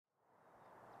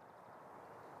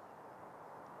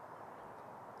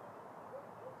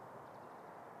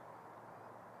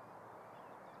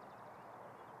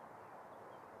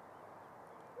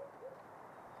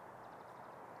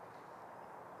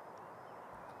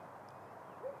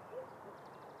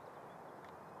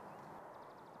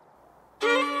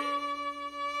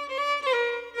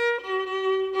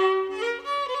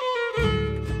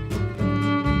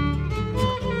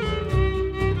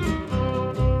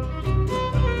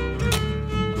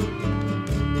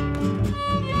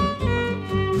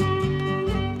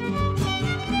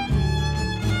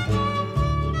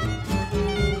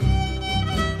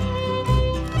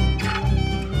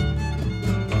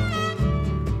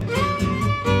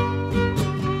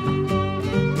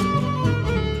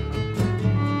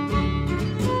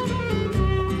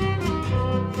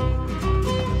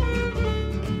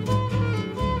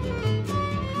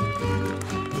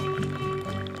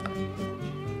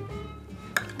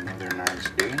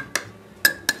next day.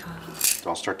 So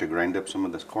I'll start to grind up some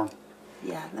of this corn.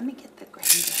 Yeah, let me get the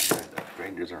grinder. The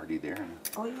grinder's already there.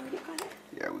 Oh, you already got it?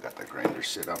 Yeah, we got the grinder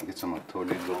set up. Get some atole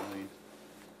going.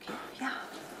 Okay, yeah.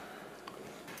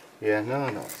 Yeah, no,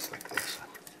 it's like this.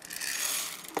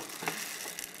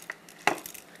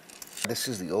 This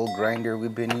is the old grinder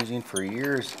we've been using for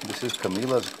years. This is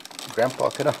Camila's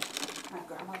grandpa, could have. My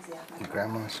grandma's, yeah. My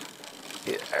grandma's.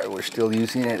 Yeah, we're still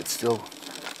using it. It still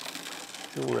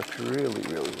works really,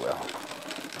 really well.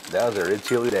 That was a red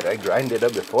chili that I grinded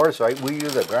up before, so we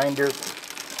use a grinder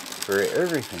for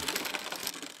everything.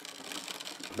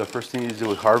 The first thing you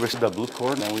do is harvest the blue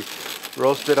corn and we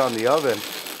roast it on the oven.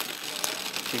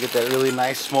 You get that really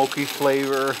nice smoky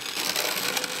flavor.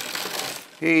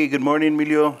 Hey, good morning,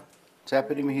 Emilio. What's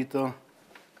happening, mijito?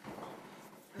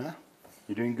 Huh?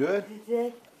 You doing good?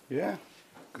 Good. Yeah?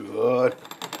 Good.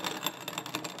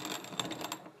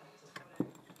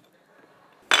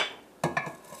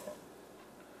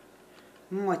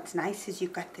 What's nice is you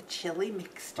got the chili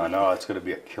mixed in. I know, it's going to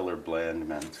be a killer blend,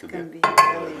 man. It's It's going to be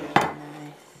really, really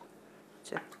nice.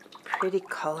 It's a pretty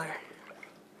color.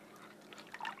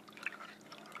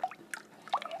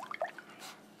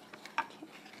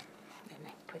 Then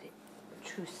I put it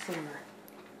to simmer.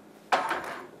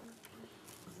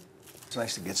 It's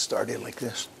nice to get started like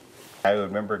this. I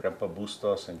remember Grandpa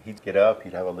Bustos, and he'd get up,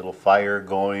 he'd have a little fire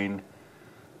going.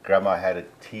 Grandma had a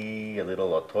tea, a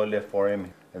little atole for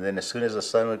him. And then as soon as the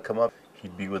sun would come up,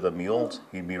 he'd be with the mules.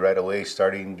 He'd be right away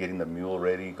starting getting the mule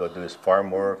ready, go do his farm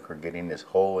work or getting his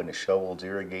hoe and his shovels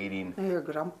irrigating. Your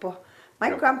grandpa.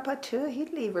 My grandpa too,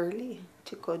 he'd leave early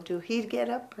to go do, he'd get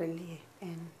up early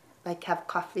and like have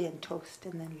coffee and toast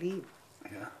and then leave.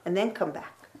 Yeah. And then come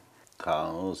back.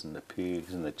 Cows and the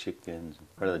pigs and the chickens.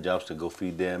 Part of the job's to go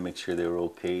feed them, make sure they were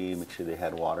okay, make sure they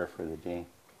had water for the day.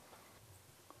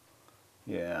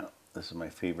 Yeah, this is my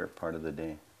favorite part of the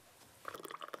day.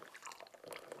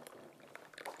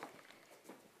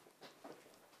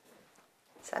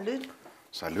 Salud.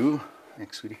 Salud.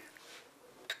 Thanks, sweetie.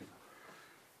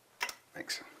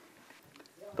 Thanks.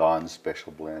 Dawn's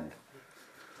special blend.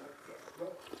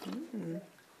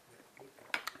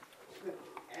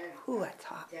 Ooh, that's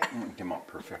hot. Came out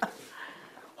perfect.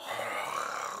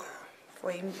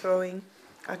 Flame throwing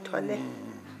atole.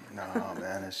 No,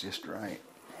 man, it's just right.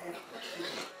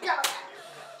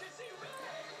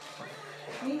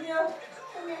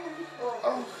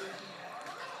 Oh.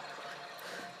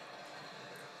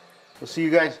 We'll see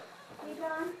you guys.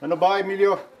 No, bye,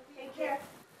 Emilio. Take care.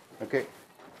 Okay.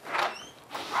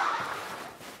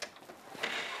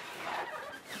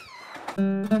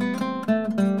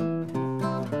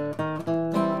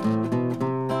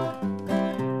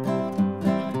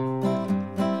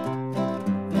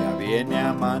 Ya viene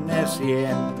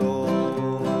amaneciendo.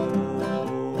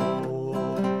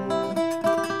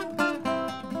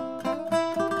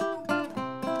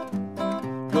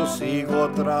 Yo sigo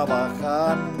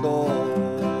trabajando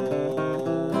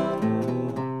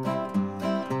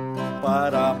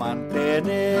para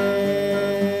mantener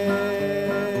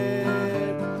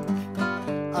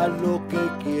a lo que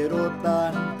quiero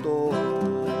tanto.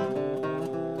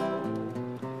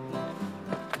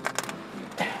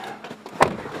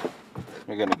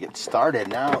 We're gonna get started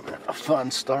now. The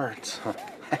fun starts.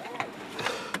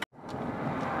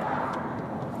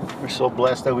 We're so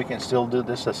blessed that we can still do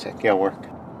this acequia work.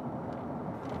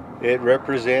 It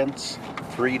represents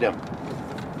freedom.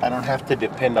 I don't have to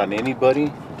depend on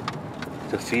anybody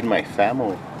to feed my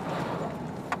family.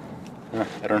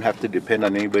 I don't have to depend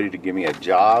on anybody to give me a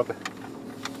job.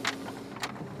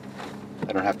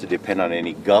 I don't have to depend on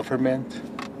any government.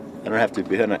 I don't have to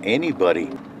depend on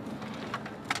anybody.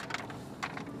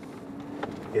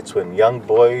 It's when young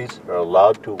boys are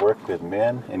allowed to work with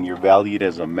men and you're valued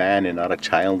as a man and not a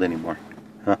child anymore.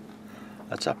 Huh?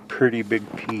 That's a pretty big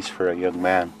piece for a young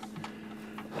man.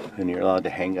 And you're allowed to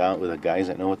hang out with the guys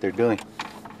that know what they're doing.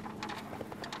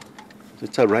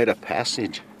 It's a rite of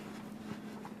passage.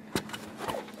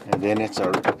 And then it's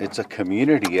a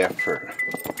community effort.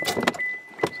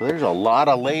 So there's a lot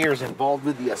of layers involved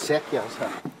with the acequias, huh?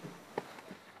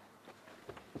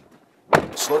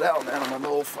 Slow down, man, I'm an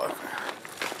old fucker.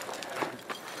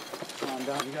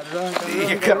 You gotta run,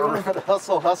 You gotta run,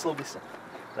 hustle.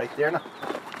 Right there now.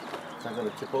 It's not gonna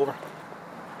tip over.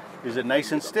 Is it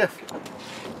nice and stiff?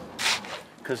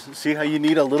 Because see how you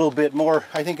need a little bit more.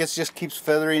 I think it just keeps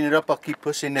feathering it up. I'll keep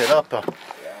pushing it up.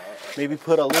 Maybe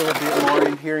put a little bit more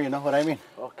in here, you know what I mean?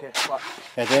 Okay.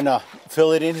 And then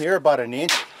fill it in here about an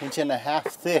inch and a half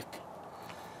thick.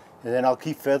 And then I'll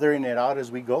keep feathering it out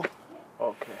as we go.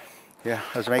 Okay. Yeah,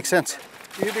 does it make sense?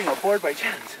 You bring a board by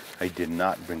chance? I did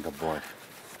not bring a board.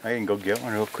 I can go get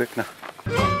one real quick now.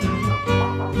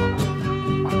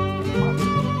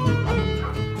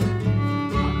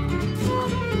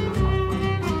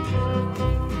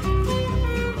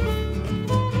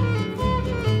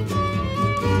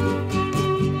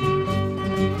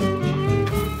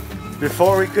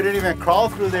 Before we couldn't even crawl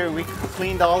through there, we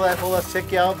cleaned all that whole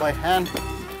acequia out by hand.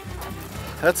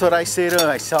 That's what I say to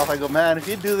myself. I go, man, if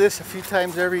you do this a few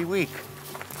times every week,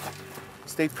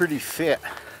 stay pretty fit,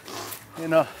 you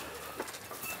know,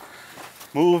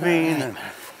 moving and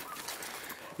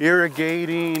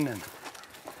irrigating and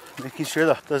making sure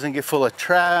that doesn't get full of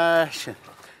trash, and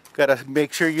gotta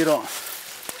make sure you don't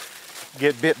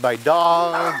get bit by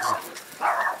dogs,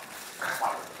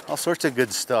 all sorts of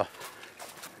good stuff.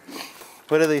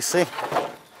 What do they say?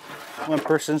 One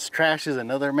person's trash is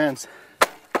another man's.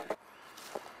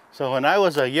 So when I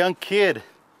was a young kid,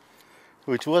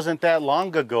 which wasn't that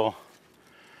long ago,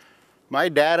 my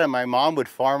dad and my mom would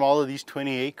farm all of these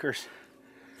 20 acres.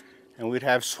 And we'd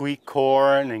have sweet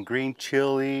corn and green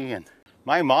chili. And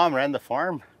my mom ran the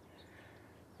farm.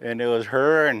 And it was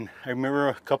her, and I remember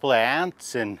a couple of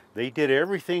aunts, and they did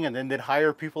everything, and then they'd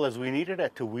hire people as we needed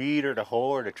it to weed or to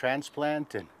hoe or to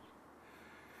transplant. And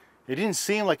it didn't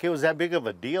seem like it was that big of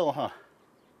a deal, huh?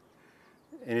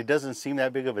 And it doesn't seem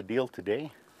that big of a deal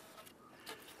today.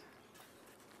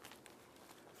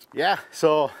 Yeah,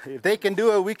 so if they can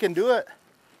do it, we can do it.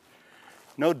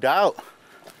 No doubt.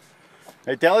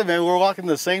 I tell you, man, we're walking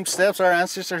the same steps our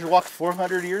ancestors walked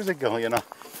 400 years ago, you know.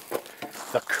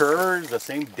 The curves, the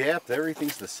same depth,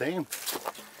 everything's the same.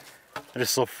 It is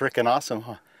so freaking awesome,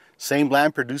 huh? Same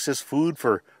land produces food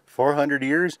for 400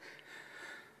 years.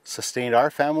 Sustained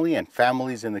our family and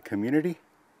families in the community.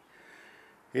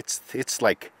 It's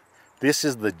like, this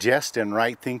is the just and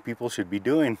right thing people should be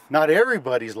doing. Not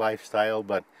everybody's lifestyle,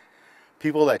 but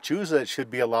people that choose it should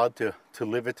be allowed to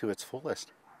live it to its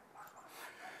fullest.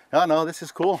 Oh no, this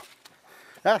is cool.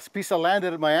 That's a piece of land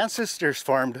that my ancestors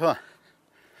farmed, huh?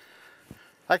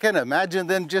 I can imagine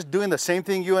them just doing the same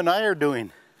thing you and I are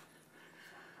doing.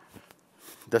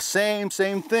 The same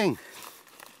thing.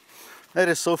 That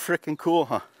is so freaking cool,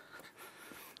 huh?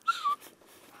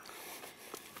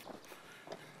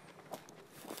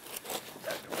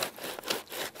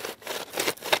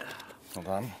 Hold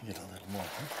on, get a little more.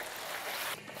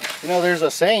 You know, there's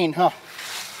a saying, huh?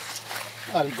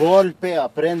 Al golpe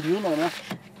aprende uno, no?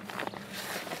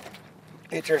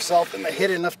 Hit yourself in the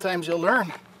head enough times, you'll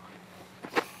learn.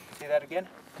 Say that again?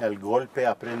 Al golpe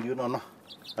aprende uno, no?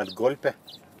 Al golpe.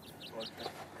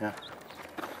 Yeah.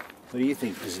 What do you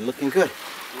think? Is it looking good?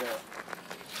 Yeah.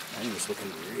 I think it's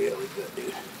looking really good,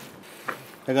 dude.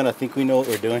 They're gonna think we know what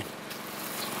we're doing.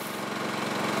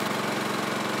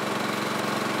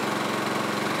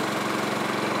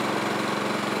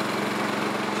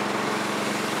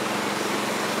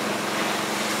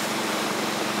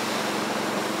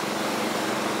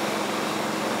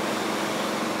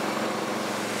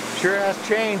 Sure has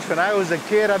changed. When I was a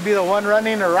kid, I'd be the one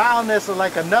running around this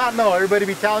like a nut. No, everybody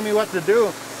be telling me what to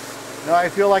do. Now I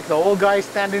feel like the old guy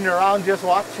standing around just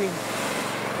watching.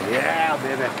 Yeah,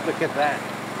 baby, look at that.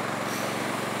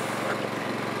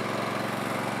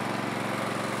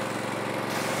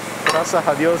 Gracias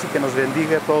a Dios y que nos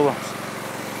bendiga a todos.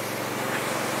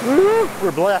 Woo,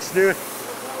 we're blessed, dude.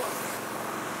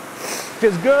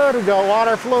 Feels good. We got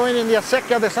water flowing in the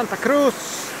acequia de Santa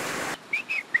Cruz.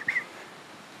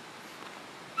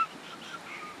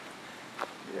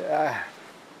 Yeah.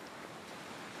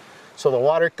 So the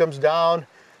water comes down,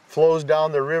 flows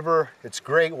down the river. It's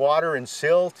great water and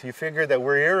silt. You figure that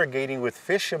we're irrigating with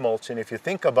fish emulsion if you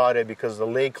think about it, because the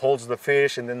lake holds the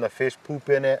fish and then the fish poop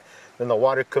in it. Then the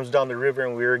water comes down the river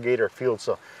and we irrigate our fields.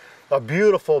 So a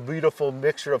beautiful, beautiful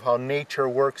mixture of how nature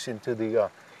works into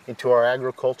our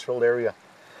agricultural area.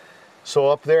 So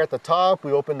up there at the top,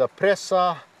 we open the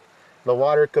presa. The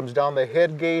water comes down the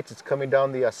head gates. It's coming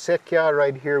down the acequia.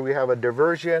 Right here we have a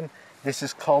diversion. This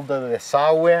is called the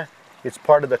desagüe. It's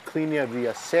part of the cleaning of the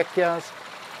acequias.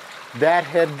 That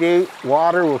head gate,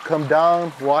 water will come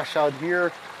down, wash out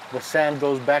here. The sand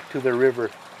goes back to the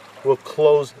river. We'll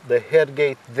close the head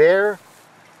gate there.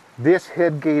 This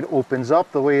head gate opens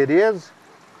up the way it is.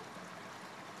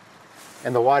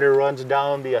 And the water runs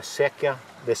down the acequia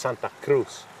de Santa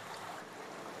Cruz.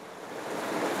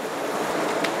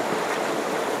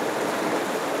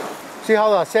 See how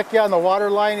the acequia on the water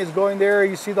line is going there?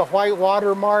 You see the white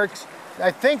water marks?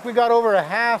 I think we got over a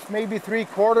half, maybe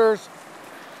 3/4.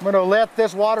 I'm gonna let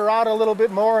this water out a little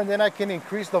bit more and then I can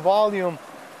increase the volume.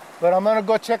 But I'm gonna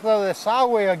go check the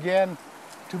desagüe again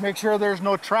to make sure there's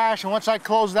no trash. And once I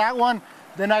close that one,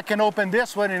 then I can open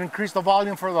this one and increase the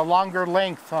volume for the longer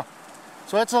length.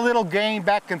 So it's a little game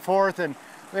back and forth, and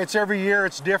It's every year,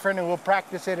 it's different, and we'll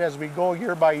practice it as we go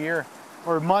year by year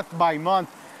or month by month,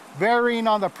 varying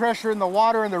on the pressure in the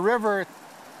water in the river.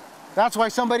 That's why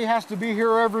somebody has to be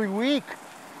here every week.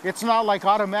 It's not like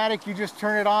automatic, you just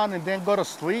turn it on and then go to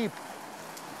sleep.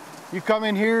 You come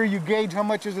in here, you gauge how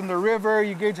much is in the river,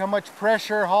 you gauge how much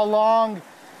pressure, how long,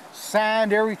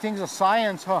 sand, everything's a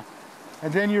science, huh?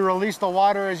 And then you release the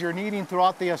water as you're needing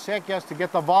throughout the acequias to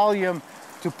get the volume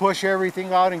to push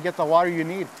everything out and get the water you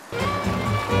need.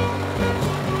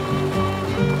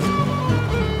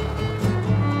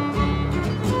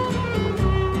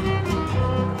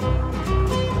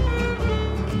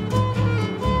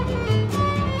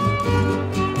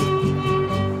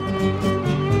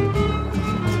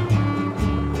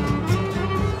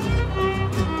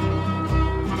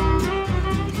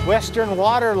 Western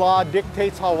water law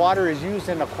dictates how water is used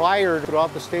and acquired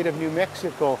throughout the state of New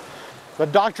Mexico. The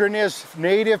doctrine is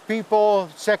native people,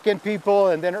 second people,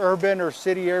 and then urban or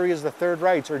city areas, the third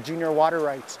rights or junior water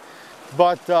rights.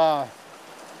 But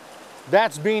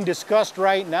that's being discussed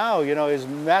right now, you know,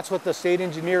 that's what the state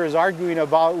engineer is arguing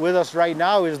about with us right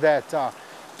now, is that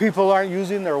people aren't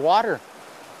using their water.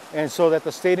 And so that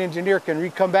the state engineer can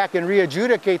come back and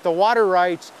re-adjudicate the water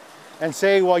rights and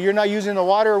say, well, you're not using the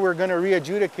water, we're going to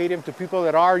re-adjudicate him to people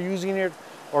that are using it,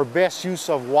 or best use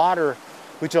of water,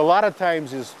 which a lot of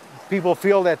times is, people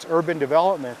feel that's urban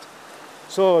development.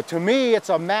 So to me, it's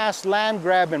a mass land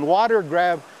grab and water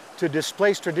grab to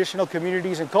displace traditional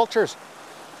communities and cultures.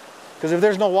 Because if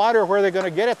there's no water, where are they going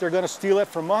to get it? They're going to steal it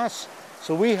from us.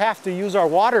 So we have to use our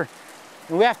water,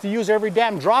 and we have to use every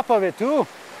damn drop of it too.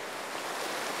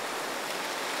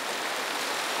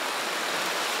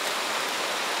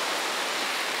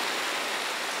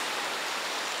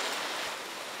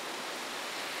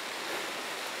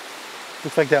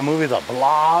 Looks like that movie, The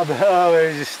Blob. Oh,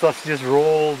 it just, stuff just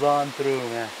rolls on through,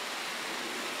 man.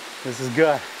 This is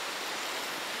good.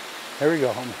 There we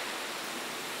go,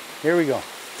 homie. Here we go.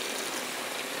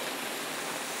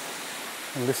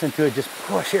 And listen to it just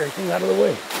push everything out of the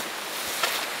way.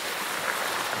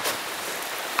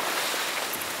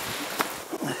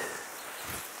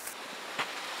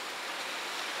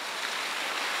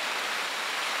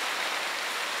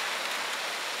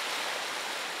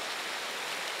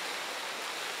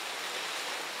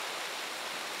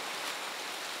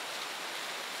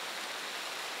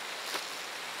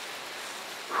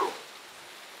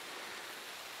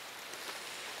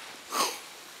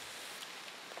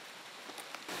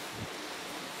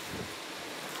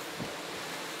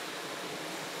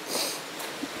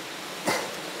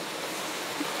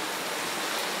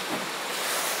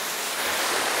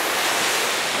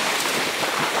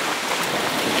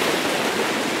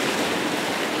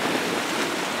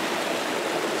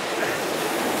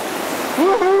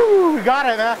 Woohoo! We got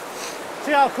it, man.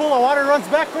 See how cool the water runs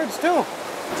backwards too?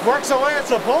 It works the way it's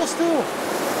supposed to.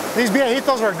 These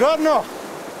viejitos are good, no?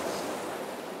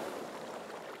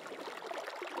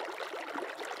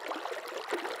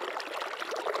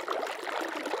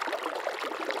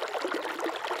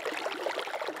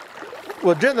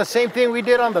 We're doing the same thing we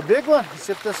did on the big one,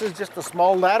 except this is just a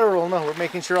small lateral. No, we're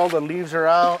making sure all the leaves are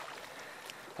out,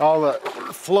 all the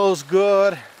flow's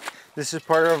good. This is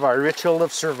part of our ritual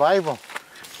of survival.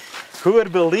 Who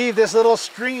would believe this little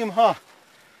stream, huh?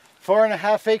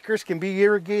 4.5 acres can be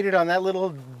irrigated on that little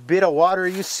bit of water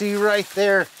you see right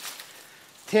there.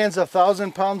 Tens of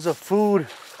thousand pounds of food,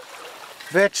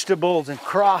 vegetables and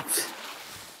crops.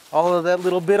 All of that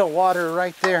little bit of water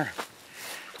right there.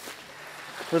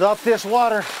 Without this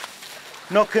water,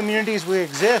 no communities will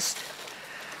exist.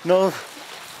 No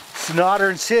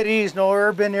modern cities, no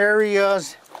urban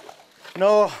areas,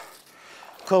 no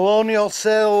colonial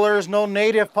settlers, no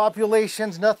native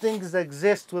populations, nothing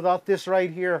exists without this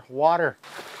right here, water.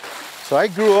 So I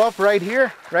grew up right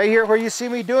here where you see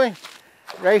me doing,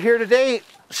 right here today.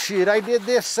 Shit, I did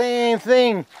this same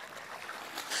thing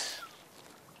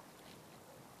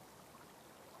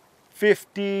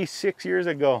 56 years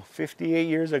ago, 58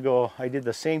 years ago. I did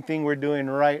the same thing we're doing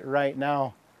right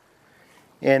now.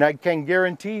 And I can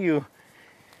guarantee you,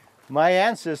 my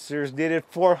ancestors did it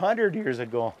 400 years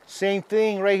ago. Same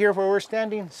thing right here where we're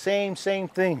standing, same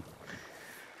thing.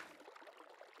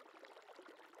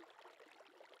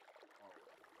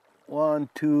 One,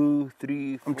 two,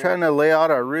 three, four. I'm trying to lay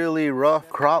out a really rough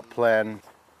crop plan.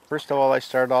 First of all, I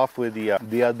start off with the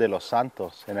Dia de los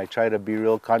Santos, and I try to be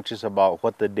real conscious about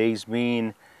what the days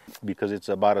mean, because it's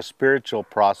about a spiritual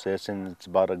process and it's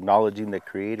about acknowledging the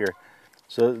Creator.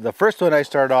 So the first one I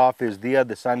start off is Dia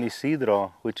de San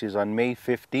Isidro, which is on May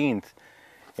 15th.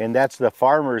 And that's the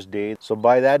farmer's day. So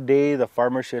by that day, the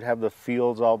farmer should have the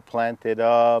fields all planted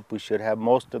up. We should have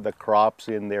most of the crops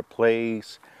in their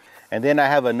place. And then I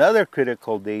have another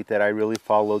critical date that I really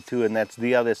follow too, and that's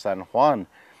Dia de San Juan.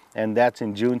 And that's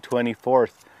in June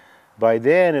 24th. By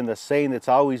then, and the saying that's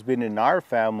always been in our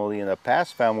family and the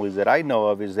past families that I know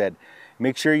of is that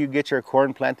make sure you get your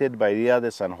corn planted by Dia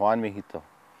de San Juan, mijito.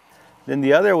 Then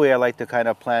the other way I like to kind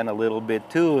of plan a little bit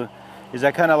too is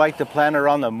I kind of like to plan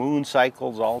around the moon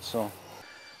cycles also.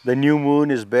 The new moon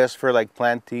is best for like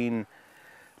planting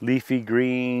leafy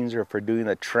greens or for doing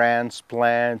the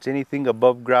transplants. Anything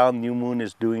above ground, new moon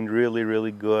is doing really,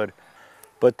 really good.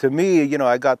 But to me, you know,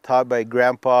 I got taught by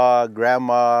grandpa,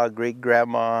 grandma,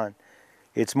 great-grandma.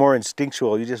 It's more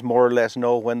instinctual. You just more or less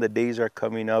know when the days are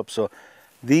coming up. So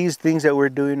these things that we're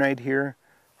doing right here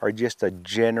are just a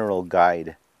general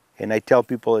guide. And I tell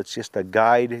people it's just a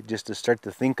guide just to start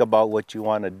to think about what you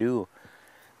want to do.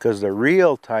 Because the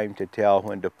real time to tell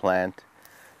when to plant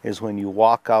is when you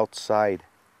walk outside.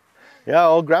 Yeah,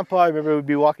 old Grandpa, I remember we'd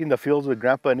be walking the fields with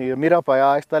Grandpa and he'd, mira para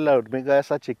allá, está la hormiga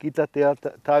esa chiquita,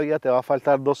 todavía te va a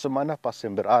faltar 2 semanas para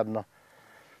sembrar, ¿no?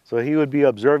 So he would be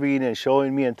observing and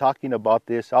showing me and talking about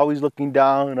this, always looking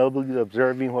down, always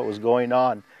observing what was going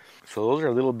on. So those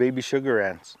are little baby sugar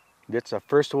ants. That's the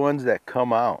first ones that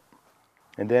come out.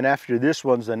 And then after this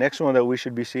one's, the next one that we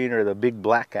should be seeing are the big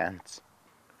black ants.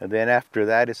 And then after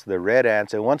that, it's the red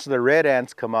ants. And once the red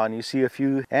ants come on, you see a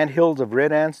few ant hills of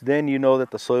red ants, then you know that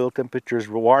the soil temperature is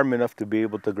warm enough to be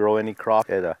able to grow any crop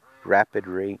at a rapid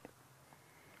rate.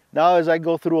 Now as I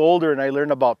go through older and I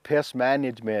learn about pest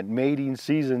management, mating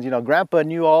seasons, you know, Grandpa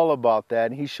knew all about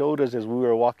that. And he showed us as we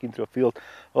were walking through a field,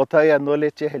 "Otaya no le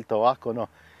eches el tabaco," no.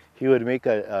 He would make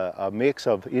a mix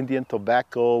of Indian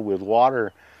tobacco with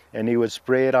water, and he would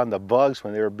spray it on the bugs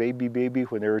when they were baby,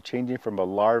 when they were changing from a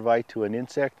larvae to an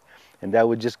insect, and that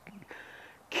would just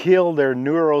kill their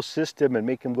neural system and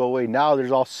make them go away. Now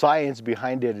there's all science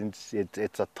behind it, and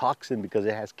it's a toxin because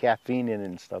it has caffeine in it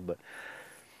and stuff, but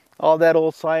all that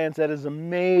old science, that is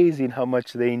amazing how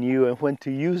much they knew and when to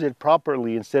use it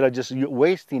properly instead of just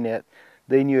wasting it.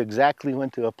 They knew exactly when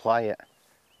to apply it.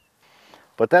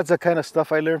 But that's the kind of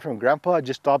stuff I learned from Grandpa,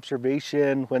 just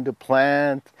observation, when to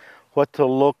plant, what to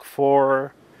look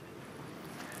for.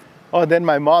 Oh, then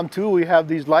my mom too, we have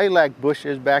these lilac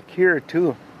bushes back here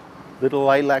too. Little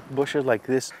lilac bushes like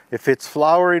this. If it's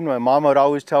flowering, my mom would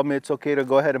always tell me it's okay to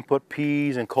go ahead and put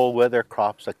peas and cold weather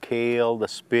crops, the kale, the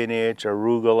spinach,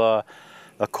 arugula.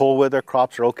 The cold weather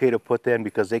crops are okay to put in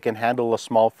because they can handle a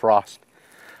small frost.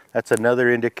 That's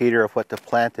another indicator of what to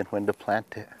plant and when to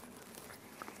plant it.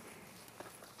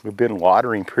 We've been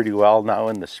watering pretty well now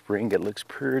in the spring. It looks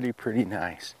pretty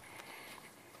nice.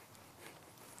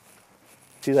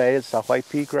 See that is a white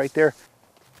peak right there?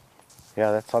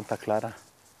 Yeah, that's Santa Clara.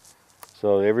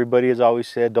 So everybody has always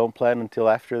said don't plant until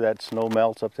after that snow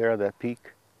melts up there at that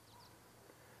peak.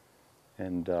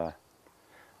 And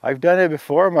I've done it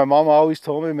before. My mom always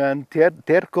told me, man,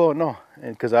 terco, no.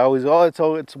 And because I always,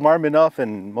 it's warm enough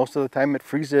and most of the time it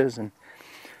freezes.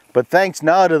 But thanks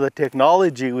now to the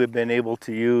technology we've been able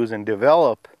to use and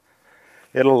develop,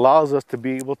 it allows us to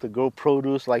be able to grow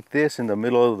produce like this in the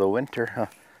middle of the winter. Huh?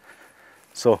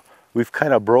 So we've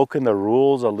kind of broken the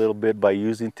rules a little bit by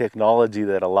using technology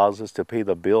that allows us to pay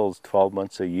the bills 12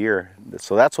 months a year.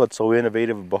 So that's what's so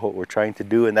innovative about what we're trying to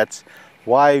do, and that's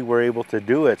why we're able to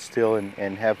do it still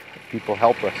and have people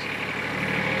help us.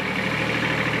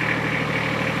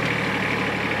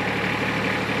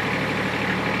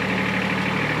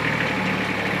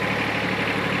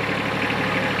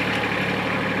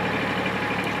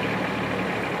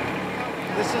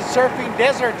 This is surfing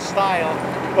desert style.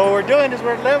 What we're doing is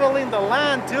we're leveling the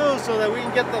land too so that we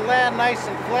can get the land nice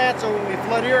and flat, so when we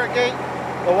flood irrigate,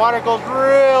 the water goes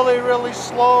really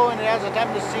slow and it has a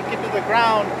time to sink into the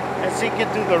ground and sink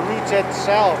into the roots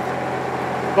itself.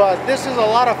 But this is a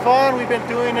lot of fun. I've been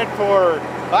doing it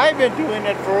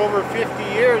for over 50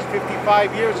 years,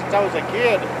 55 years since I was a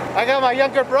kid. I got my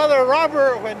younger brother,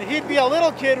 Robert. When he'd be a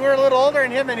little kid, we were a little older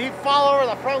than him, and he'd fall over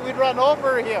the front, we'd run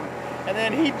over him. And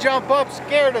then he'd jump up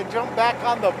scared and jump back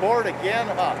on the board again.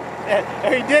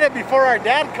 And he did it before our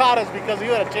dad caught us, because he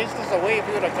would have chased us away if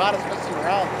he would have caught us messing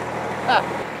around.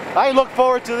 I look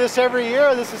forward to this every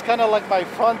year. This is kind of like my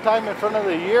fun time in front of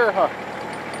the year.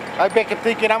 I've been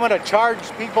thinking I'm going to charge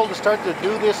people to start to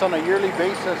do this on a yearly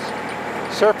basis.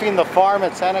 Surfing the farm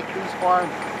at Santa Cruz Farm.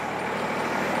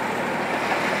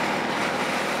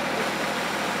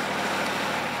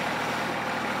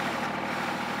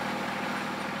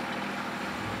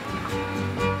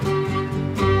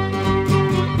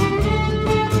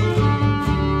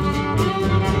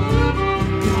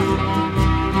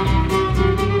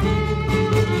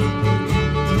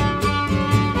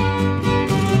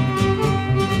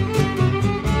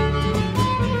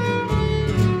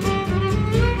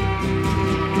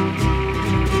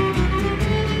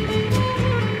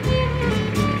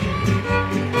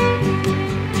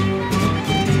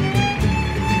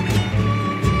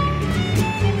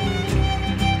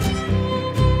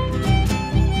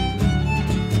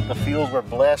 fields were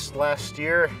blessed last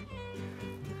year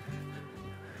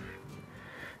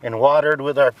and watered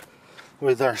with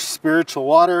our spiritual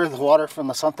water. The water from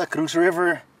the Santa Cruz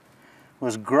River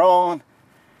was grown.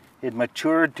 It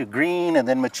matured to green and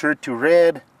then matured to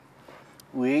red.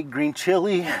 We ate green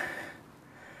chili.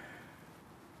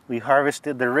 We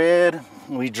harvested the red.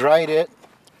 We dried it,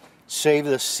 saved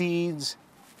the seeds.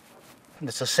 And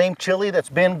it's the same chili that's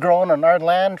been grown on our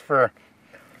land for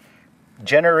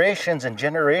generations and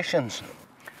generations.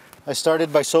 I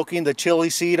started by soaking the chili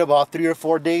seed about 3 or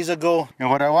 4 days ago. And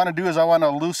what I want to do is I want to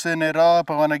loosen it up.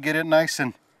 I want to get it nice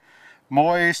and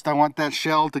moist. I want that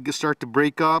shell to start to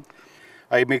break up.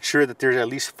 I make sure that there's at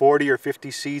least 40 or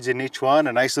 50 seeds in each one.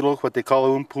 A nice little, what they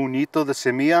call un puñito de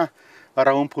semilla.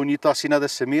 Para un puñito así de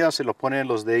semilla, se lo ponen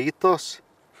los deditos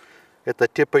at the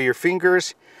tip of your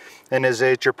fingers. And as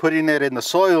you're putting it in the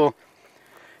soil,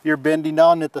 you're bending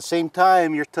down at the same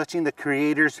time. You're touching the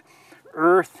Creator's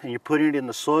earth and you're putting it in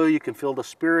the soil. You can feel the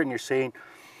Spirit and you're saying,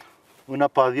 una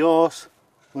para Dios,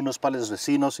 unos para los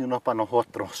vecinos y uno para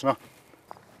nosotros. No?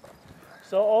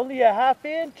 So only a half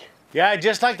inch? Yeah,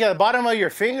 just like at the bottom of your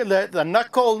finger, the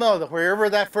knuckle, no, wherever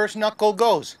that first knuckle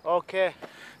goes. Okay.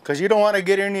 Because you don't want to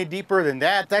get any deeper than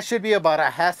that. That should be about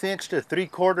a 1/2 inch to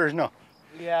 3/4, no.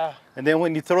 Yeah. And then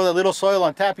when you throw that little soil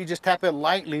on top, you just tap it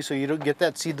lightly so you don't get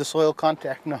that seed to soil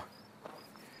contact, no.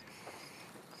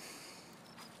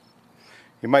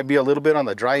 You might be a little bit on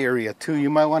the dry area too. You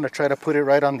might want to try to put it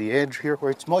right on the edge here where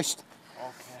it's moist.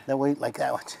 Okay. That way, like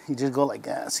that one. You just go like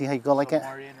that. See how you go like that?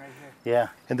 More in right here. Yeah.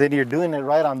 And then you're doing it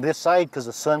right on this side because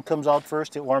the sun comes out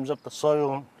first. It warms up the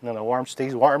soil. And the warm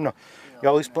stays warm. No. You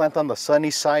always plant on the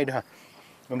sunny side, huh?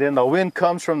 And then the wind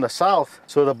comes from the south.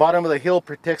 So the bottom of the hill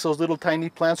protects those little tiny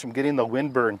plants from getting the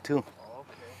wind burn too.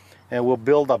 Okay. And we'll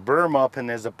build a berm up, and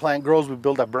as the plant grows, we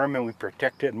build a berm and we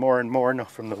protect it more and more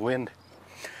from the wind.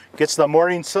 Gets the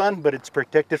morning sun, but it's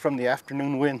protected from the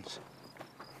afternoon winds.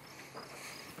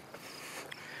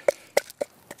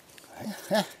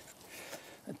 I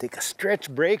take a stretch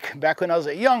break. Back when I was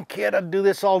a young kid, I'd do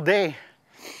this all day.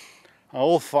 An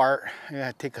old fart. Yeah,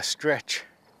 I'd take a stretch.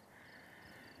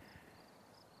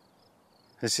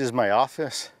 This is my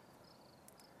office.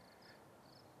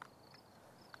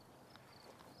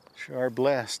 Sure are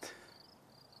blessed.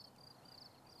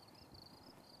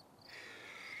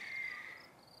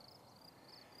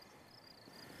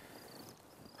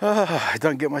 Oh, it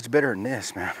doesn't get much better than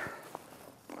this, man.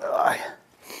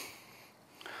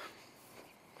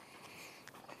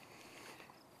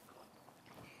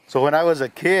 So when I was a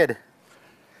kid,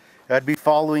 I'd be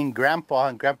following Grandpa,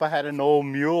 and Grandpa had an old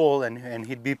mule, and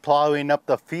he'd be plowing up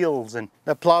the fields, and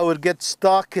the plow would get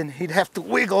stuck, and he'd have to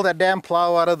wiggle that damn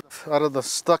plow out of the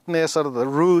stuckness, out of the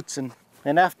roots, and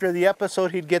after the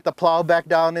episode, he'd get the plow back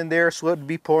down in there, sweat would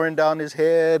be pouring down his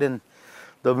head, and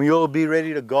the mule would be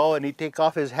ready to go, and he'd take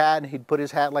off his hat, and he'd put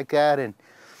his hat like that, and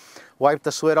wipe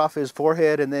the sweat off his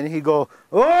forehead, and then he'd go,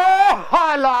 "Oh,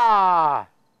 hala!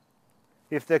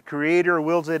 If the Creator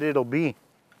wills it, it'll be."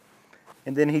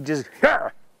 And then he'd just,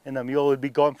 "Here!" And the mule would be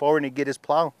going forward, and he'd get his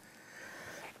plow.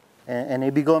 And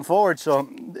he'd be going forward. So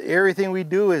everything we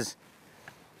do is,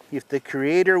 if the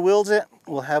Creator wills it,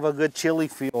 we'll have a good chili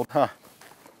field, huh?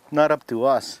 Not up to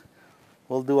us.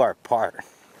 We'll do our part.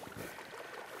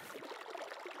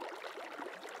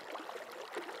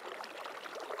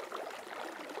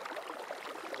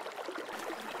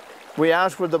 We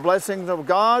ask for the blessings of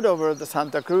God over the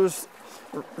Santa Cruz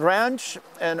Ranch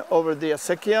and over the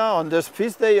acequia on this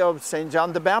feast day of St.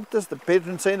 John the Baptist, the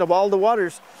patron saint of all the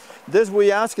waters. This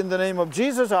we ask in the name of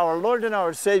Jesus, our Lord and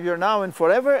our Savior, now and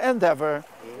forever and ever.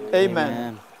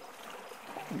 Amen.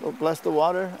 We'll bless the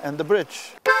water and the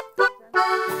bridge.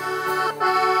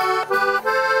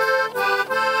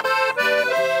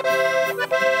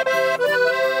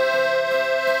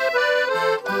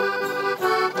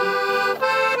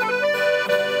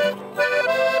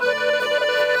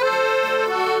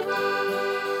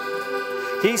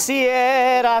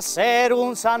 Quisiera ser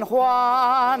un San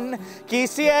Juan,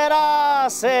 quisiera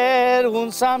ser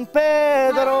un San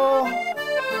Pedro,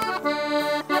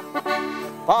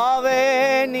 pa'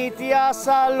 venirte a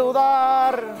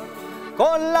saludar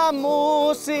con la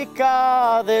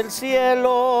música del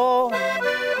cielo,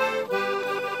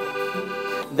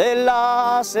 de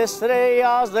las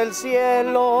estrellas del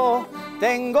cielo,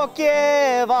 tengo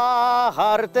que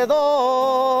bajarte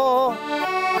dos.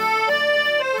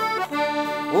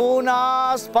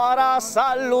 Unas para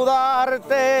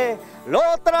saludarte,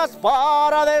 otras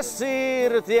para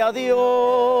decirte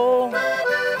adiós.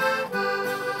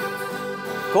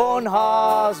 Con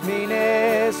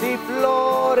jazmines y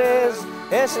flores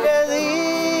este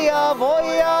día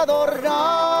voy a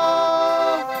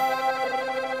adornar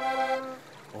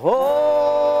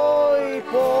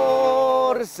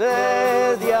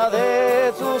misericordia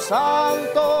de su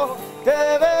santo,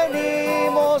 te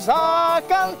venimos a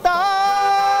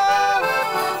cantar.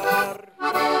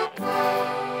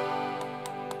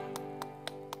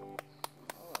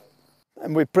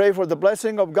 And we pray for the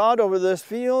blessing of God over this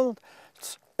field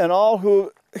and all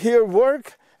who here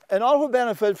work and all who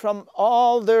benefit from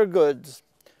all their goods.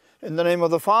 In the name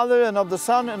of the Father, and of the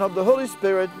Son, and of the Holy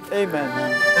Spirit,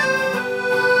 amen.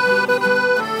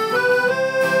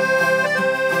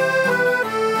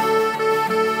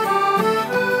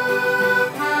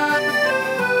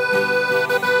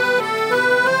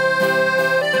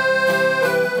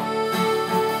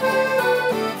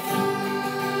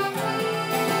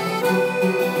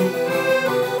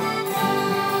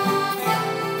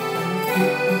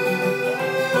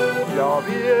 Ya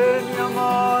viene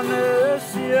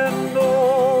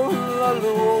amaneciendo la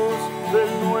luz del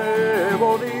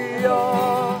nuevo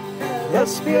día.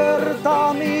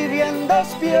 Despierta, mi bien,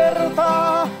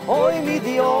 despierta, hoy mi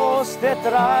Dios te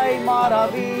trae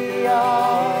maravilla.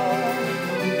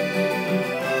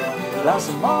 Las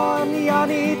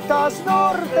mañanitas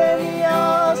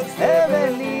norteñas he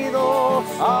venido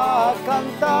a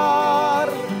cantar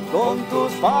con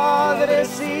tus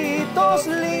padrecitos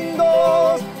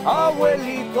lindos,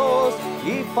 abuelitos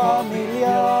y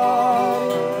familiar.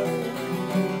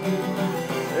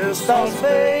 Estas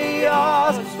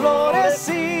bellas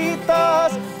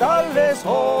florecitas, tal vez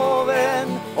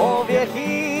joven o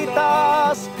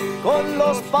viejitas, con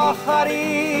los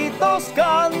pajaritos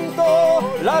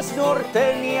canto las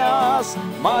norteñas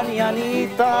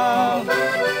mañanitas.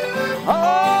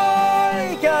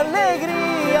 ¡Ay, qué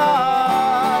alegría!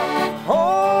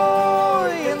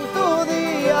 Hoy en tu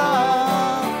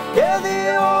día, que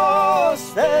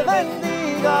Dios te bendiga.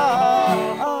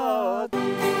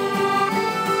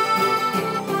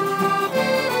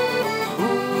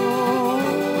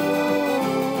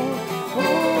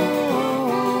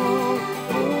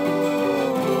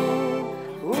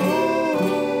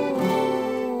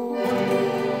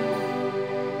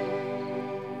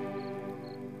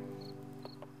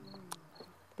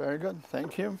 Very good.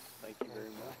 Thank you. Thank you very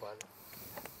much, Father.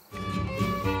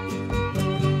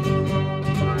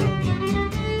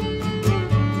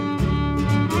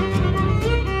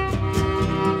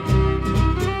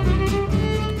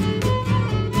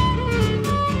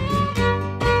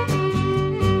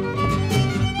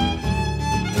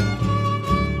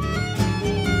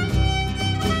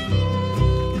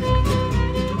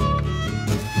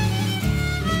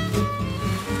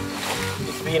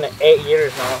 It's been 8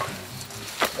 years now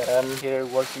that I'm here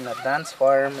working at dance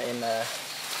farm, and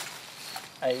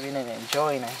I've been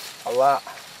enjoying it a lot.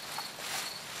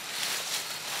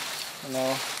 You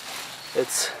know,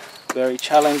 it's very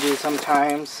challenging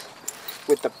sometimes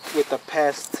with the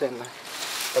pests and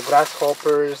the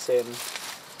grasshoppers and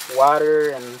water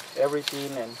and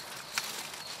everything,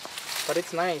 but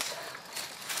it's nice.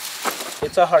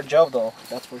 It's a hard job though,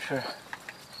 that's for sure.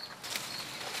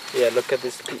 Yeah, look at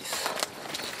this piece.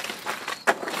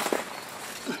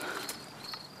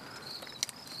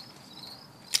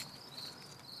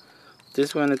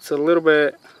 This one, it's a little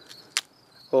bit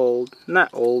old, not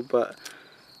old, but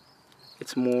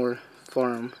it's more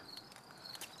firm.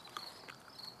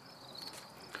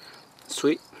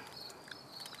 Sweet.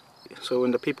 So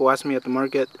when the people ask me at the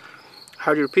market,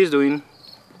 how your piece doing?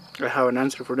 I have an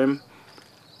answer for them.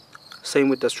 Same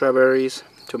with the strawberries,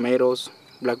 tomatoes,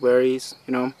 blackberries,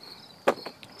 you know.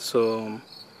 So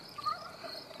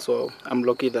I'm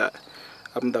lucky that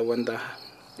I'm the one that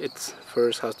it's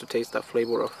first has to taste the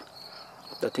flavor of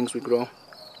the things we grow.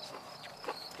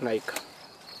 Like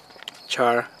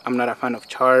char. I'm not a fan of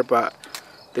char, but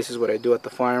this is what I do at the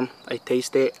farm. I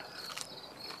taste it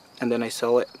and then I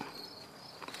sell it.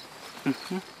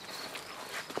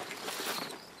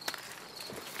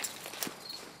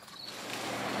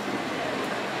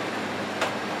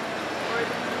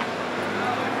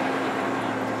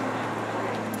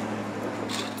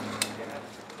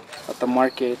 At the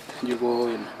market, you go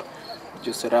and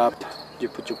you set up, you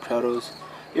put your produce.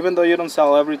 Even though you don't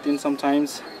sell everything,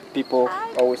 sometimes people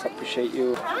always appreciate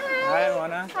you. Hi,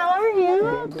 Mona. How are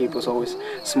you? People's always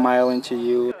smiling to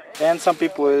you, and some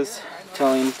people is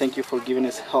telling thank you for giving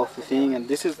us healthy thing, and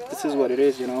this is what it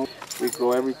is, you know. We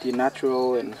grow everything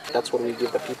natural, and that's what we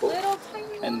give the people,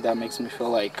 and that makes me feel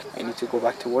like I need to go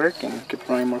back to work and keep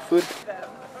growing more food.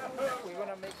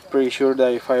 Pretty sure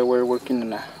that if I were working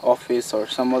in an office or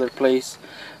some other place,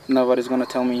 nobody's gonna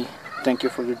tell me thank you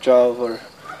for your job or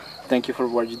thank you for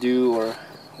what you do or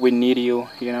we need you,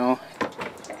 you know.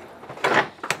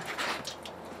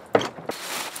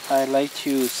 I like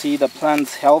to see the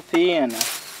plants healthy and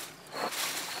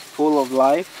full of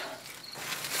life.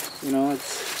 You know,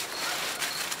 it's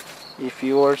if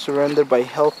you are surrounded by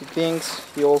healthy things,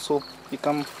 you also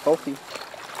become healthy.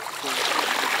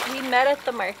 We met at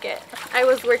the market. I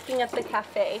was working at the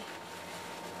cafe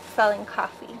selling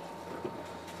coffee,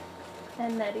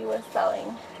 and Nettie was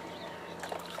selling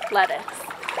lettuce.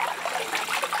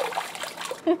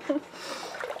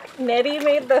 Nettie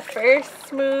made the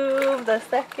first move, the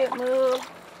second move.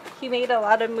 He made a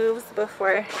lot of moves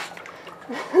before.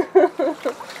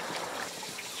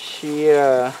 She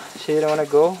didn't want to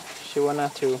go. She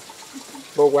wanted to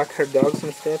go walk her dogs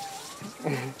instead.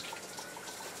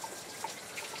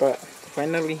 But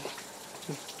finally,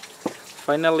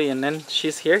 and then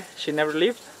she's here. She never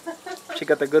leaves. She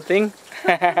got the good thing.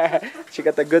 She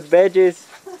got the good veggies.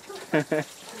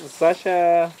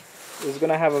 Sasha is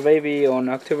gonna have a baby on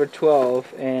October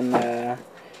 12th, and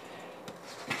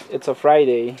it's a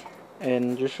Friday.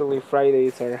 And usually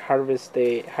Fridays are harvest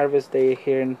day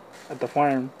here at the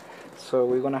farm. So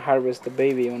we're gonna harvest the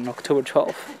baby on October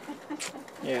 12th.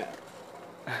 Yeah.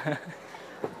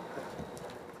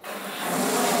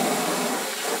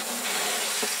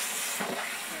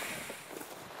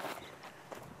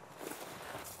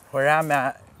 Where I'm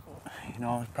at, you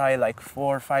know, probably like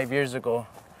 4 or 5 years ago,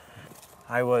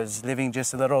 I was living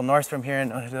just a little north from here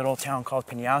in a little town called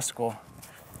Penasco.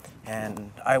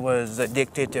 And I was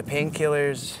addicted to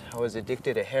painkillers, I was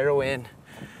addicted to heroin,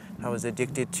 I was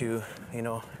addicted to, you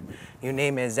know, you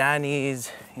name it, Xannies,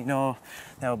 you know,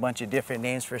 they have a bunch of different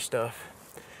names for stuff.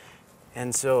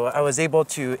 And so I was able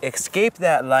to escape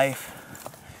that life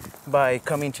by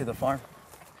coming to the farm.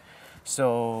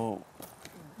 So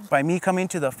by me coming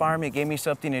to the farm, it gave me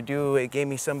something to do, it gave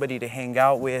me somebody to hang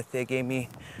out with, it gave me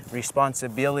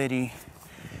responsibility,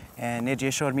 and it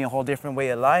just showed me a whole different way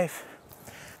of life.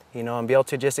 You know, and be able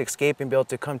to just escape and be able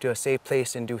to come to a safe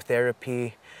place and do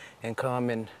therapy and come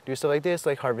and do stuff like this,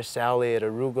 like harvest salad,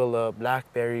 arugula,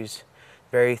 blackberries,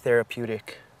 very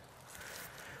therapeutic.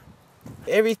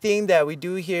 Everything that we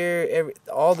do here,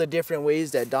 all the different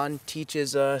ways that Don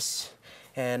teaches us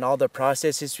and all the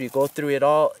processes we go through, it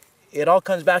all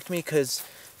comes back to me because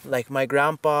like my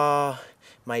grandpa,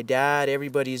 my dad,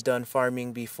 everybody's done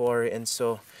farming before, and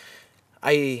so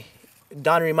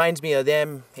Don reminds me of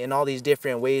them in all these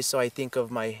different ways, so I think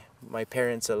of my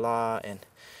parents a lot, and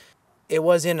it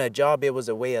wasn't a job, it was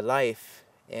a way of life,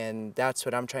 and that's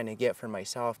what I'm trying to get for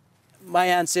myself. My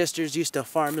ancestors used to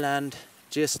farm land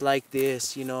just like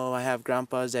this, you know. I have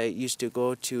grandpas that used to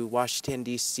go to Washington,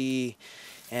 D.C.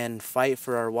 and fight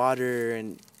for our water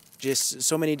and just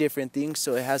so many different things,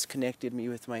 so it has connected me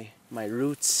with my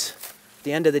roots. At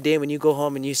the end of the day, when you go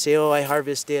home and you say, oh, I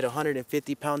harvested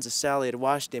 150 pounds of salad,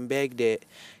 washed and bagged it,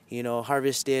 you know,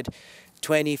 harvested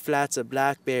 20 flats of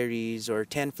blackberries or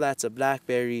 10 flats of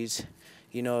blackberries,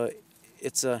 you know,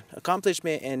 it's an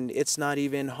accomplishment, and it's not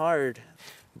even hard.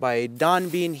 By Don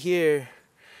being here,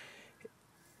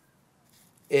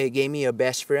 it gave me a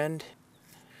best friend.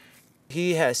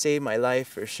 He has saved my life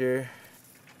for sure.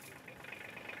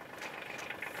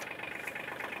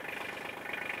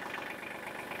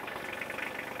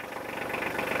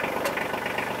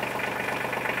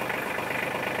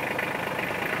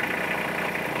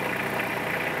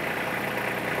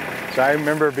 So I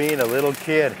remember being a little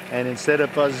kid, and instead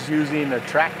of us using a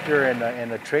tractor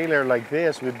and a trailer like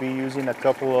this, we'd be using an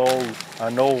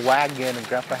old wagon, and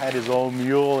Grandpa had his old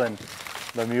mule, and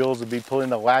the mules would be pulling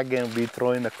the wagon and be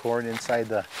throwing the corn inside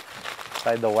the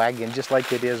wagon, just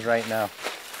like it is right now.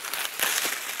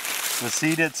 The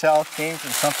seed itself came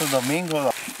from Santo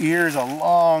Domingo. The ear is a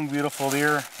long, beautiful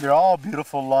ear. They're all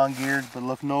beautiful long ears, but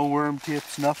look, no worm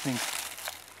tips, nothing.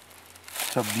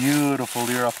 It's a beautiful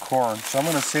ear of corn. So I'm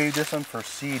going to save this one for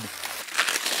seed.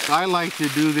 I like to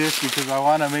do this because I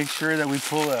want to make sure that we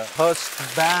pull the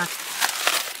husk back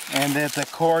and that the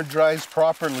corn dries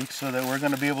properly, so that we're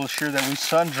going to be able to ensure that we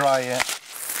sun dry it.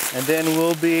 And then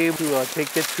we'll be able to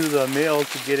take it to the mill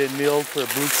to get it milled for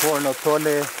blue corn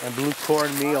otole and blue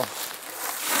corn meal.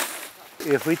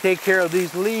 If we take care of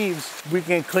these leaves, we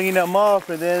can clean them up,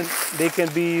 and then they can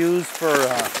be used for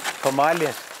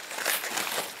tamales,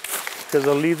 because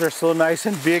the leaves are so nice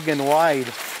and big and wide.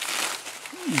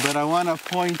 But I want to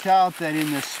point out that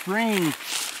in the spring,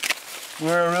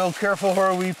 we're real careful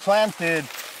where we planted.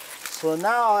 So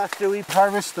now, after we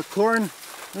harvest the corn,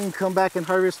 we can come back and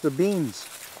harvest the beans.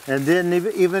 And then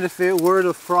even if it were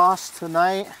to frost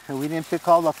tonight and we didn't pick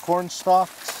all the corn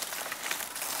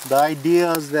stalks, the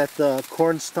idea is that the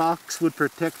corn stalks would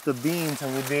protect the beans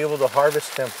and we'd be able to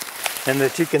harvest them. And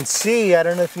that you can see, I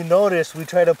don't know if you noticed, we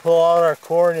try to pull out our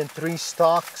corn in 3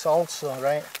 stalks also,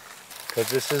 right? Because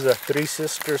this is a Three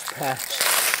Sisters patch.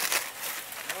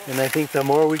 And I think the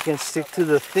more we can stick to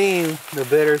the theme, the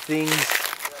better things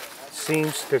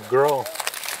seems to grow.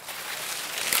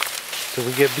 So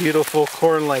we get beautiful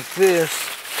corn like this,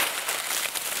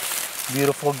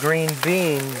 beautiful green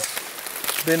beans.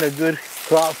 It's been a good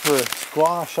crop for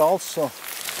squash also,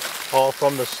 all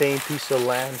from the same piece of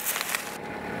land.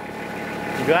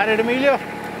 You got it, Emilio?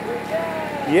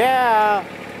 Yeah,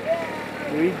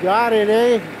 we got it,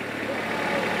 eh?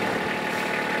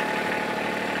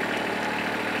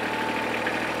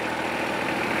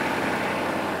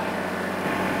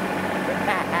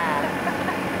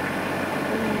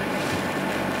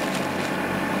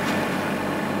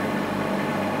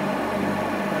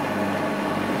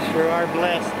 Sure are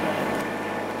blessed.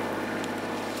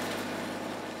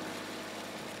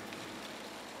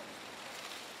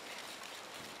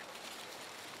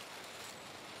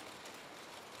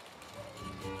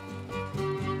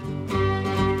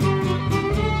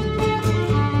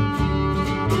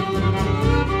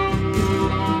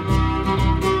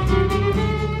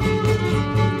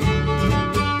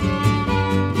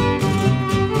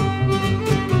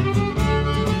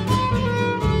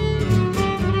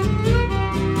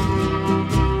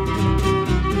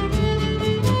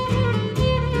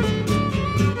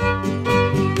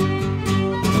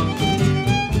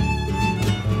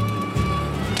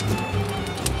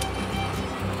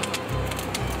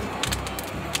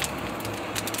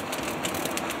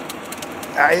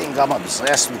 I think I'm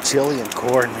obsessed with chili and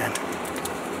corn, man.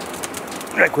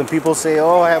 Like when people say,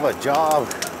 oh, I have a job.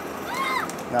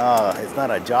 No, it's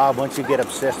not a job. Once you get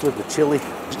obsessed with the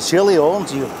chili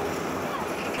owns you.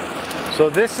 So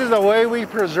this is the way we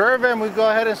preserve them. We go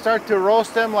ahead and start to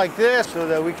roast them like this so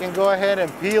that we can go ahead and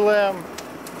peel them,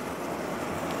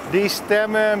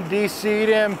 de-stem them, de-seed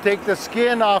them, take the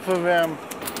skin off of them.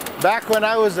 Back when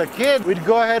I was a kid, we'd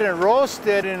go ahead and roast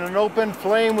it in an open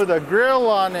flame with a grill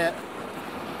on it.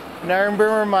 And I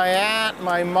remember my aunt,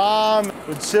 my mom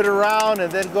would sit around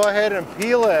and then go ahead and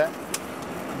peel it.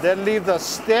 Then leave the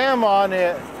stem on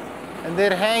it and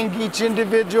then hang each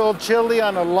individual chili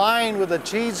on a line with a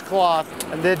cheesecloth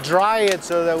and then dry it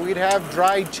so that we'd have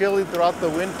dried chili throughout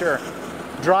the winter.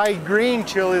 Dried green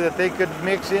chili that they could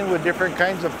mix in with different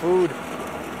kinds of food.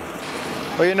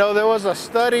 Well, you know, there was a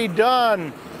study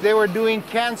done. They were doing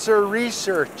cancer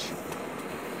research.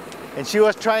 And she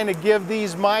was trying to give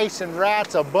these mice and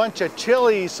rats a bunch of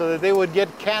chili so that they would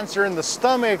get cancer in the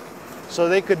stomach so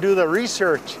they could do the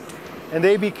research. And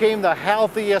they became the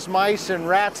healthiest mice and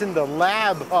rats in the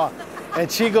lab.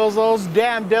 And she goes, those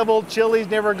damn devil chilies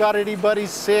never got anybody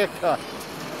sick.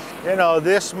 You know,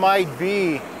 this might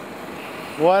be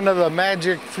one of the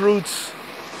magic fruits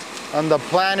on the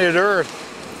planet Earth.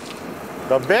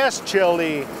 The best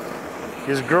chili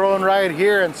is grown right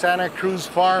here in Santa Cruz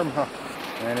Farm.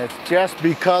 And it's just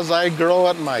because I grow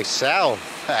it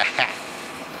myself.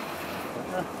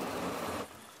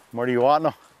 More do you want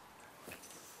now?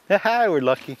 We're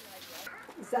lucky.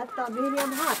 Is that the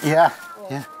medium hot? Yeah,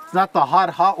 yeah. It's not the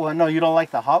hot one. No, you don't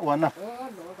like the hot one. No. Oh,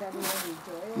 no, then you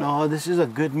enjoy it. No, this is a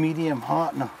good medium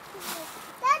hot. No.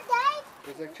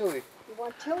 Is that chili? You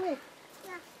want chili?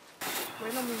 Yeah.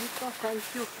 Bueno, mijito, thank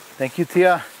you. Thank you,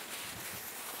 Tia.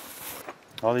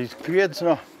 All these kids,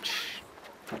 no.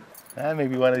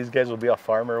 Maybe one of these guys will be a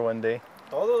farmer one day.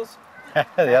 All those.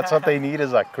 That's what they need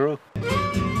is a crew.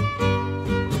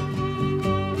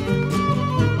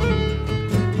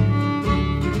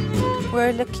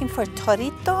 We're looking for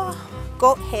torito,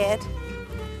 goat head.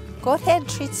 Goat head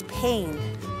treats pain.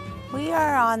 We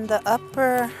are on the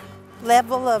upper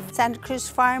level of Santa Cruz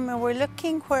Farm and we're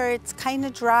looking where it's kind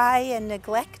of dry and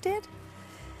neglected.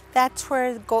 That's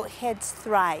where goat heads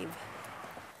thrive.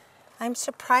 I'm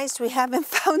surprised we haven't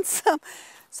found some.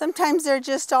 Sometimes they're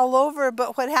just all over,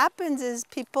 but what happens is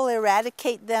people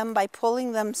eradicate them by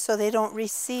pulling them so they don't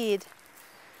reseed.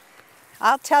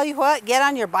 I'll tell you what, get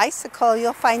on your bicycle,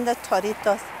 you'll find the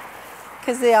toritos,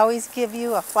 because they always give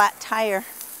you a flat tire.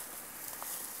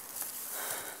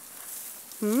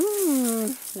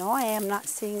 No, I am not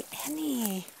seeing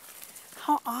any.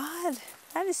 How odd.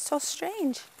 That is so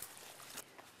strange.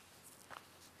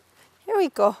 Here we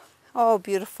go. Oh,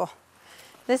 beautiful.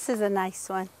 This is a nice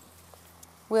one.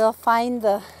 We'll find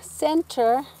the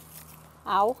center,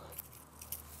 ow,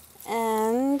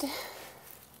 and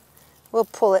we'll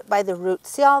pull it by the root.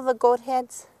 See all the goat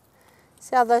heads?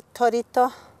 See all the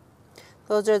torito?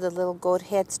 Those are the little goat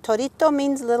heads. Torito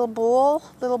means little bull,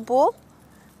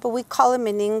 but we call them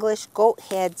in English goat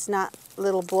heads, not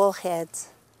little bull heads.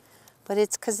 But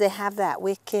it's because they have that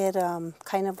wicked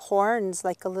kind of horns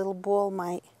like a little bull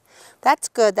might. That's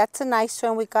good. That's a nice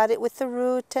one. We got it with the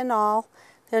root and all.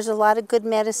 There's a lot of good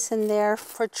medicine there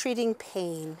for treating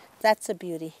pain. That's a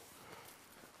beauty.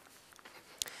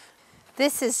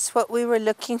 This is what we were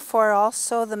looking for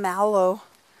also, the mallow.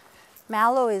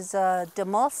 Mallow is a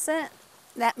demulcent.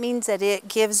 That means that it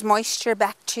gives moisture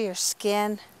back to your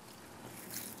skin.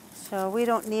 So we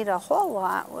don't need a whole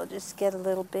lot, we'll just get a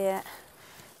little bit.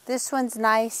 This one's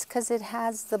nice because it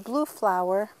has the blue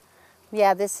flower.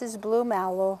 Yeah, this is blue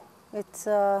mallow. It's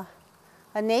a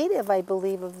native, I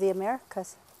believe, of the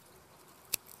Americas.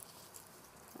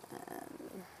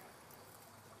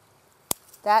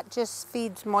 That just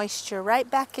feeds moisture right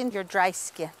back in your dry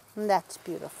skin. And that's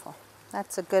beautiful.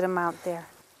 That's a good amount there.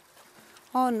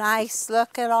 Oh, nice.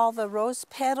 Look at all the rose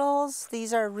petals.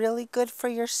 These are really good for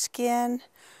your skin.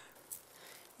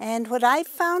 And what I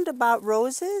found about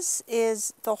roses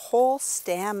is the whole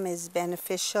stem is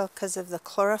beneficial because of the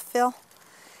chlorophyll.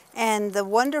 And the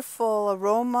wonderful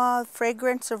aroma,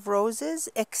 fragrance of roses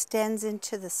extends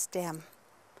into the stem.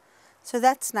 So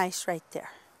that's nice right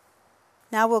there.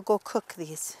 Now we'll go cook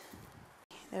these.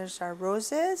 There's our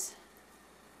roses.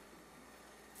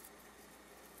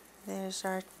 There's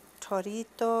our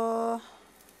torito.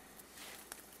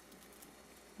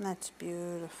 That's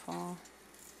beautiful.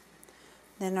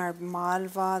 Then our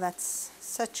malva, that's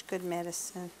such good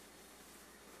medicine.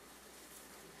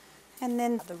 And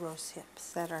then the rose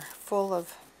hips that are full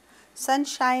of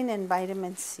sunshine and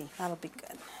vitamin C. That'll be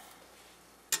good.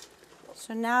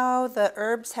 So now the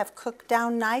herbs have cooked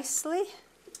down nicely.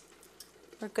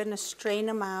 We're going to strain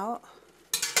them out.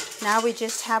 Now we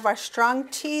just have our strong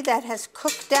tea that has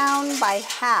cooked down by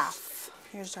half.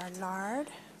 Here's our lard.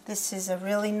 This is a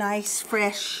really nice,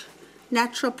 fresh,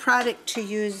 natural product to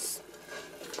use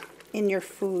in your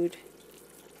food.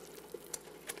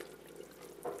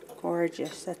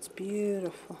 Gorgeous, that's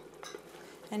beautiful.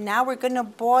 And now we're going to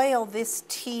boil this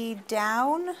tea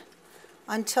down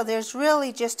until there's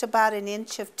really just about an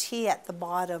inch of tea at the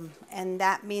bottom. And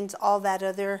that means all that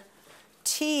other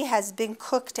tea has been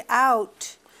cooked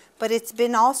out, but it's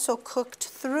been also cooked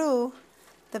through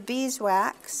the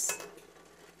beeswax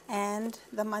and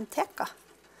the manteca.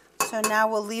 So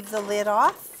now we'll leave the lid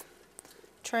off,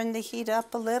 turn the heat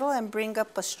up a little, and bring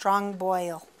up a strong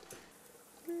boil.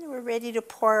 And we're ready to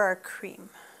pour our cream.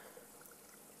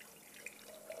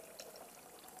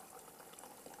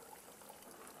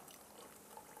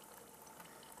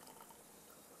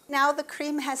 Now the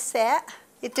cream has set.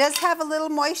 It does have a little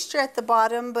moisture at the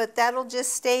bottom, but that'll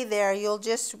just stay there. We'll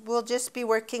just be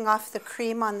working off the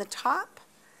cream on the top,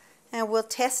 and we'll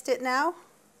test it now.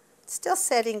 It's still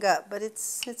setting up, but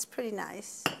it's pretty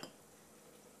nice.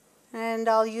 And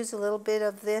I'll use a little bit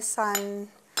of this on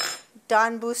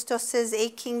Don Bustos'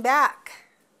 aching back.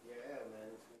 Yeah,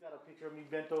 man. We got a picture of me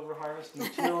bent over harvesting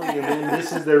chili, and then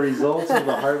this is the results of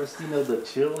the harvesting of the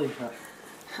chili.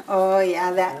 Oh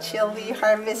yeah, that chili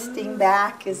harvesting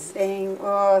back is saying,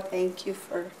 oh, thank you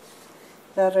for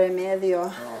the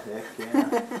remedio. Oh, heck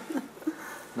yeah.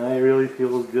 No, it really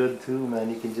feels good too,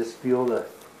 man. You can just feel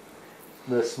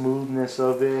the smoothness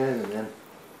of it, and then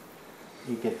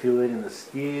you can feel it in the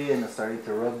skin and starting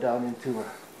to rub down into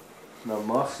the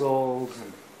muscles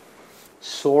and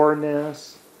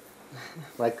soreness.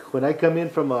 Like when I come in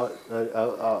from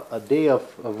a day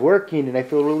of working and I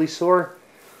feel really sore,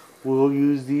 we'll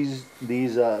use these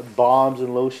balms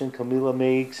and lotion Camila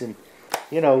makes, and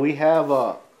you know, we have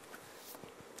a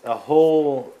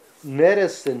whole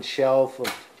medicine shelf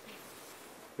of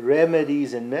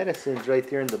remedies and medicines right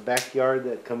there in the backyard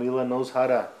that Camila knows how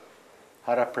to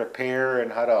prepare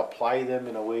and how to apply them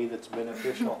in a way that's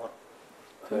beneficial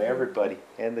to everybody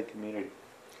and the community.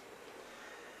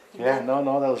 Yeah,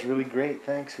 no, that was really great.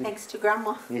 Thanks. Thanks to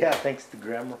Grandma. Yeah, thanks to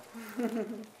Grandma.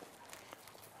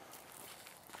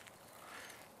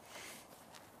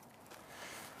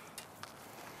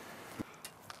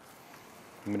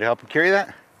 You want me to help you carry that?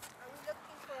 Are we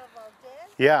looking for a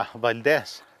Valdez? Yeah,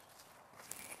 Valdez.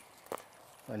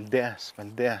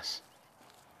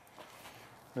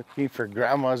 Looking for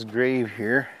Grandma's grave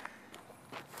here.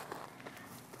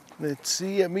 Let's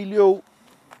see, Emilio.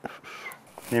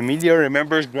 Emilio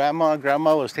remembers Grandma.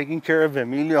 Grandma was taking care of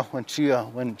Emilio when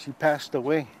she passed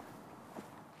away.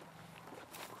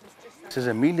 This is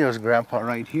Emilio's grandpa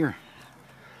right here.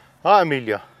 Ah,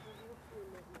 Emilio.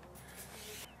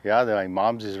 Yeah, my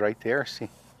mom's is right there, see.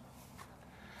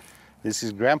 This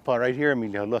is Grandpa right here,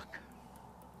 Emilio, look.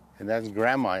 And that's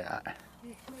Grandma.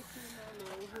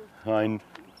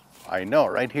 I know,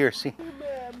 right here, see.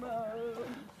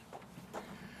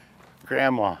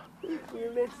 Grandma.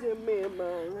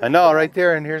 I know, right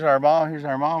there, and here's our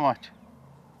mom, watch.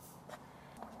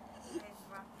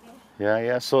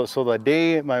 Yeah. So the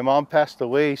day my mom passed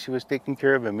away, she was taking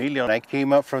care of Emilio, and I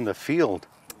came up from the field.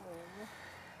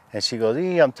 And she goes,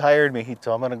 "Hey, I'm tired,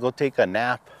 mijito. I'm gonna go take a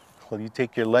nap. Will you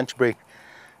take your lunch break?"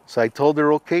 So I told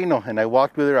her, okay, no. And I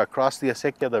walked with her across the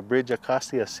acequia, the bridge across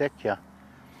the acequia.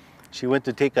 She went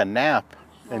to take a nap,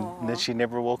 and then she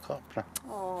never woke up.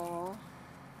 Oh.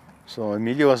 So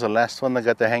Emilio was the last one that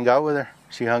got to hang out with her.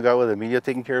 She hung out with Emilio,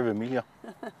 taking care of Emilio.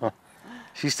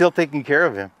 She's still taking care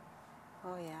of him.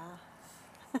 Oh,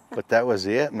 yeah. But that was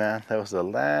it, man. That was the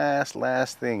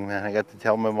last thing, man. I got to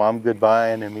tell my mom goodbye,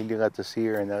 and Emilio got to see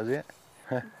her, and that was it.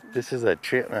 This is a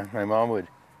trip, man. My mom would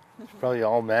probably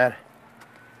all mad.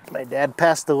 My dad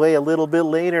passed away a little bit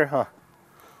later, huh?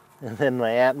 And then my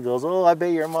aunt goes, "Oh, I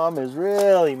bet your mom is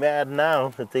really mad now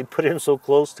that they put him so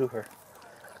close to her."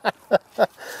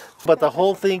 But the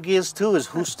whole thing is, too, is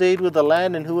who stayed with the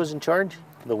land and who was in charge?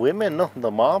 The women, no,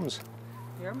 the moms.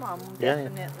 Your mom Yeah.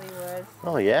 definitely was.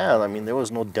 Oh, yeah. I mean, there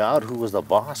was no doubt who was the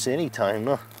boss anytime,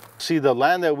 no. See, the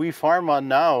land that we farm on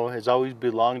now has always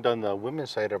belonged on the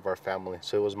women's side of our family.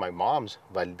 So it was my mom's,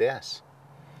 Valdez.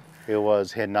 It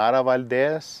was Genara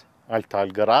Valdez,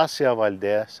 Altagracia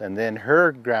Valdez, and then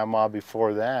her grandma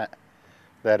before that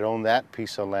owned that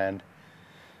piece of land.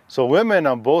 So women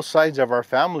on both sides of our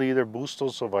family, either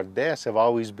Bustos or Valdez, have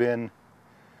always been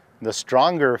the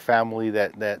stronger family,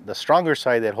 that the stronger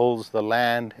side that holds the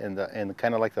land and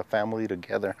kind of like the family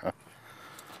together.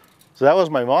 So that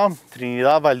was my mom,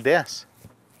 Trinidad Valdez.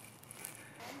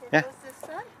 Yeah.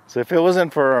 So if it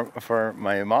wasn't for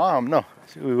my mom, no,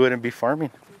 we wouldn't be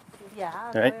farming.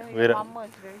 Yeah, Right? your mom was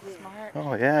very smart.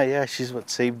 Oh yeah, she's what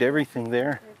saved everything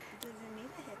there. Does it need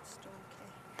a headstone?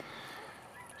 Okay.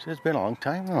 So it's been a long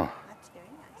time though. That's very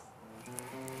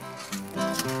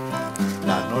nice.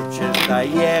 La noche está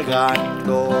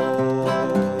llegando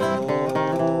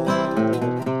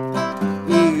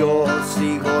y yo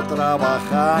sigo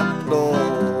trabajando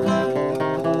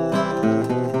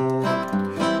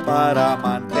para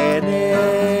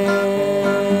mantener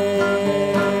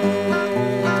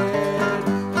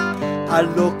a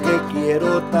lo que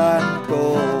quiero tanto,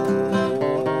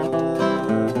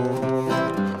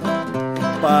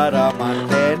 para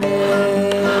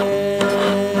mantener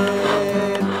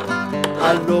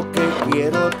a lo que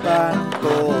quiero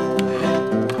tanto.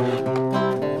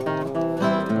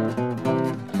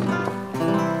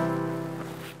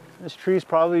 This tree's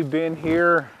probably been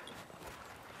here,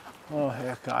 oh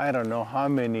heck, I don't know how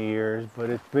many years, but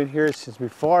it's been here since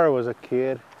before I was a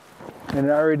kid and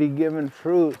already given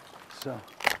fruit. So,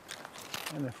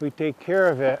 and if we take care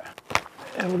of it,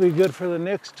 it'll be good for the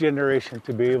next generation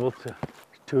to be able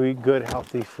to eat good,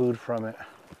 healthy food from it.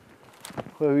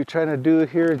 What we're trying to do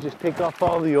here is just take off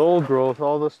all the old growth,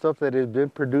 all the stuff that has been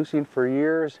producing for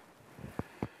years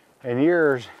and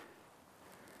years,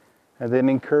 and then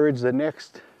encourage the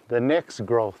next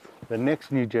growth, the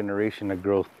next new generation of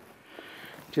growth.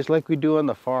 Just like we do on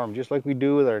the farm, just like we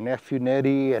do with our nephew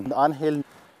Nettie and Angel.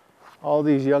 All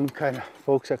these young kind of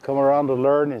folks that come around to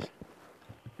learn, is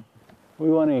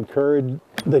we want to encourage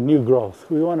the new growth.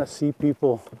 We want to see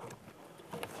people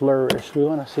flourish. We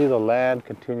want to see the land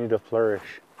continue to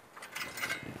flourish.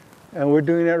 And we're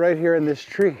doing it right here in this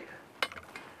tree.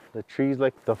 The trees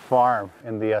like the farm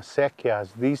and the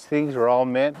acequias, these things are all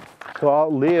meant to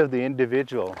outlive the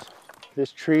individuals.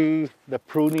 This tree, the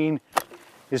pruning,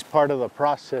 is part of the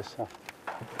process.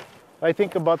 I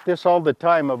think about this all the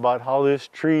time, about how this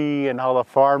tree and how the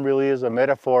farm really is a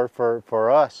metaphor for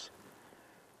us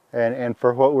and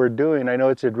for what we're doing. I know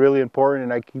it's really important,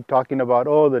 and I keep talking about,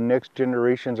 oh, the next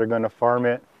generations are going to farm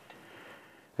it.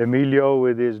 Emilio,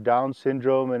 with his Down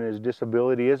syndrome and his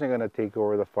disability, isn't going to take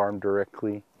over the farm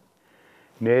directly.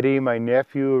 Nettie, my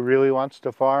nephew, really wants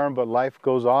to farm, but life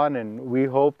goes on, and we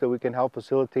hope that we can help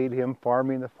facilitate him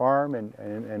farming the farm,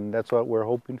 and that's what we're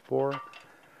hoping for.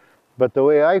 But the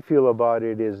way I feel about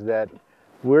it is that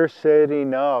we're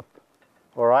setting up,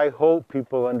 or I hope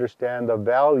people understand the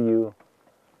value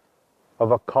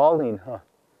of a calling.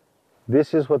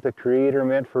 This is what the Creator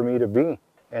meant for me to be,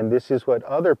 and this is what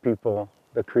other people,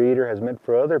 the Creator has meant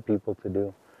for other people to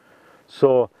do.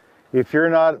 So if you're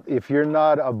not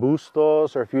a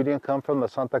Bustos, or if you didn't come from the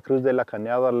Santa Cruz de la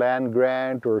Cañada land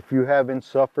grant, or if you haven't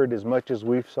suffered as much as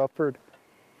we've suffered,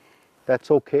 that's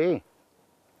okay.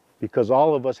 Because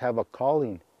all of us have a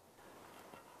calling.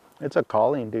 It's a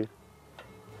calling, dude.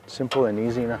 Simple and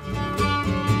easy enough.